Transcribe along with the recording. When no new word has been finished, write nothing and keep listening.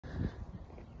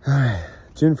All right,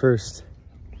 June 1st.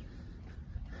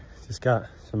 Just got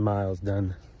some miles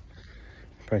done.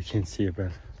 Probably can't see it,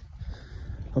 but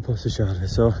I'll post a shot of it.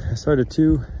 So I started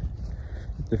 2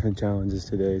 different challenges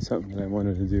today, something that I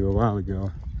wanted to do a while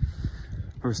ago.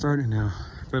 We're starting now,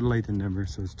 better late than never.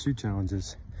 So it's 2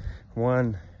 challenges.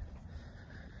 One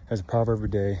has a proverb a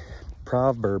day,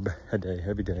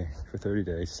 every day for 30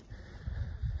 days.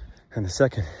 And the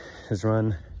second is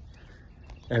run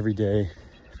every day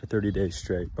for 30 days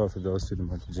straight, both of those through the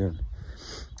month of June.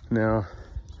 Now,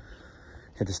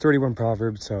 there's 31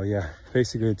 Proverbs, so yeah,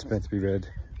 basically it's meant to be read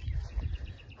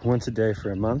once a day for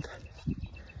a month.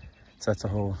 So that's a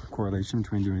whole correlation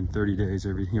between doing 30 days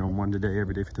one a day,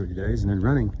 every day for 30 days, and then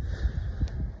running.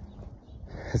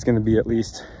 It's gonna be at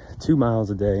least 2 miles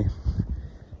a day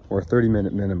or a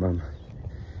 30-minute minimum,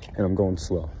 and I'm going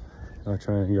slow. I'm not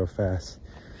trying to go fast.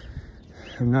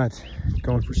 I'm not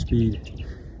going for speed,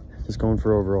 just going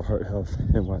for overall heart health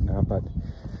and whatnot, but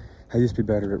I used to be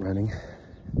better at running.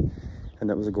 And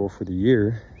that was a goal for the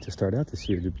year, to start out this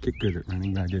year, to get good at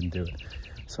running, but I didn't do it.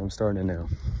 So I'm starting it now.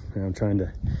 And I'm trying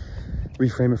to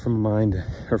reframe it from a mind,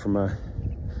 or from a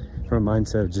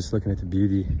mindset of just looking at the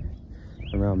beauty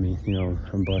around me. You know,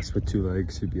 I'm blessed with 2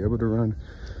 legs to be able to run.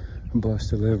 I'm blessed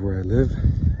to live where I live.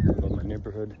 I love my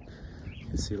neighborhood.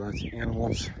 You see lots of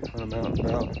animals when I'm out and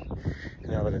about. And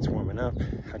now that it's warming up,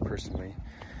 I personally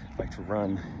like to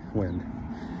run when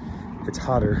it's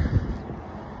hotter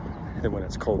than when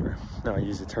it's colder. Now I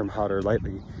use the term hotter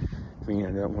lightly, meaning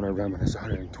I don't want to run when it's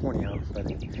 120 out, but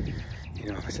you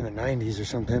know, if it's in the 90s or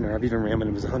something, or I've even ran when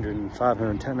it was 105,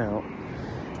 110 out,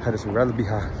 I just would rather be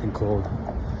hot than cold.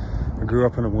 I grew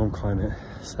up in a warm climate,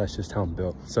 so that's just how I'm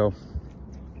built. So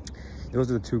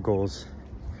those are the 2 goals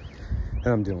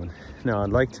that I'm doing. Now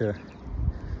I'm gonna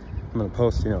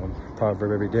post, a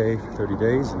proverb every day for 30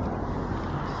 days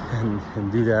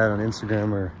and do that on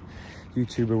Instagram or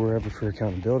YouTube or wherever for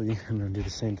accountability. I'm gonna do the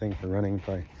same thing for running. If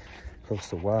I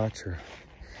post a watch or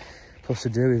post a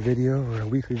daily video or a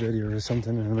weekly video or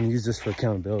something, and I'm gonna use this for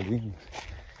accountability.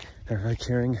 And if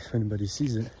caring if anybody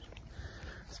sees it,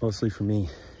 it's mostly for me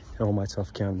to hold myself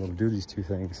accountable to do these 2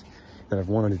 things that I've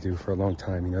wanted to do for a long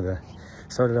time. You know, that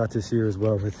started out this year as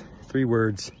well with 3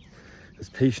 words. It's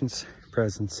patience,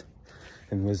 presence,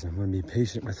 and wisdom. I'm gonna be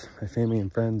patient with my family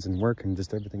and friends and work and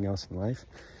just everything else in life.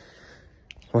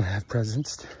 I want to have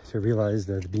presence to realize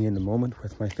that to be in the moment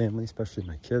with my family, especially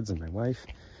my kids and my wife.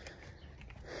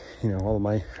 You know, all of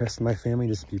my rest of my family,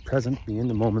 just be present, be in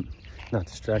the moment, not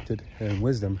distracted, and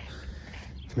wisdom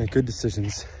to make good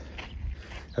decisions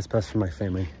that's best for my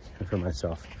family and for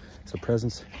myself. So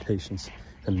presence, patience,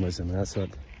 and wisdom. And that's what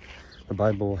the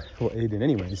Bible will aid in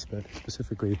anyways, but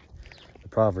specifically the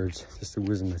Proverbs, just the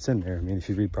wisdom that's in there. I mean, if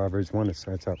you read Proverbs 1, it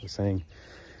starts out with saying,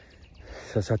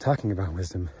 starts out talking about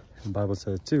wisdom. The Bible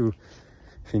says too,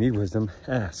 if you need wisdom,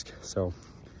 ask. So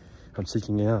I'm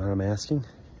seeking it out and I'm asking.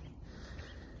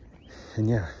 And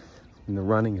yeah, and the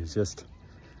running is just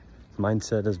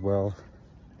mindset as well.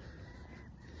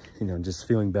 You know, just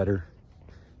feeling better,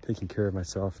 taking care of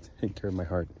myself, taking care of my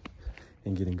heart,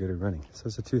 and getting good at running. So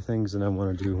those are 2 things that I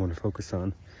want to do, want to focus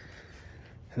on.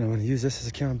 And I want to use this as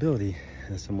accountability.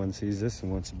 And if someone sees this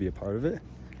and wants to be a part of it,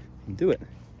 do it.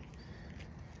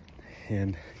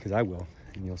 And because I will,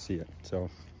 and you'll see it. So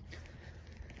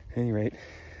at any rate,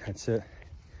 that's it.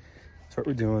 That's what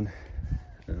we're doing.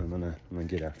 And I'm gonna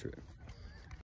get after it.